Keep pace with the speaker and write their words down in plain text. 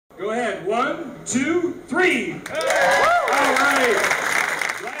Go ahead. 1, 2, 3. All right.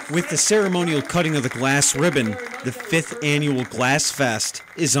 With the ceremonial cutting of the glass ribbon, the 5th annual Glassfest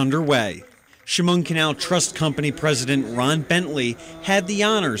is underway. Chemung Canal Trust Company President Ron Bentley had the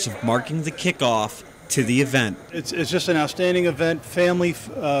honors of marking the kickoff to the event. It's just an outstanding event,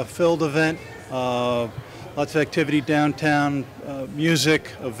 family-filled event, lots of activity downtown, music,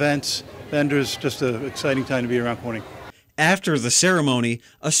 events, vendors, just an exciting time to be around Corning. After the ceremony,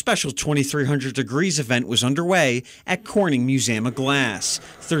 a special 2300 Degrees event was underway at Corning Museum of Glass.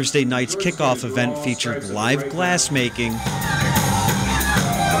 Thursday night's kickoff event featured live glass making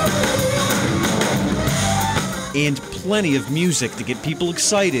and plenty of music to get people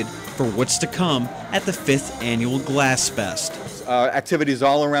excited for what's to come at the 5th annual Glassfest. Activities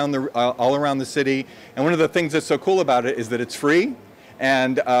all around the city, and one of the things that's so cool about it is that it's free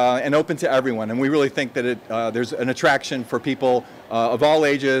and open to everyone. And we really think that there's an attraction for people of all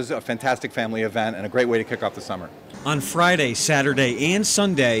ages, a fantastic family event, and a great way to kick off the summer. On Friday, Saturday, and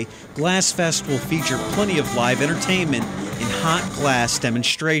Sunday, Glassfest will feature plenty of live entertainment and hot glass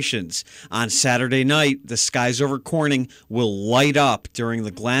demonstrations. On Saturday night, the skies over Corning will light up during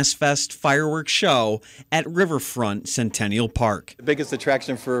the Glassfest fireworks show at Riverfront Centennial Park. The biggest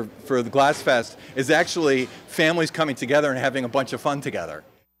attraction for the Glassfest is actually families coming together and having a bunch of fun together.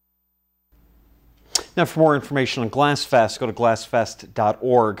 Now, for more information on Glassfest, go to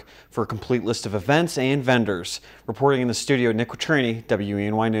glassfest.org for a complete list of events and vendors. Reporting in the studio, Nick Quattrini,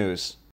 WENY News.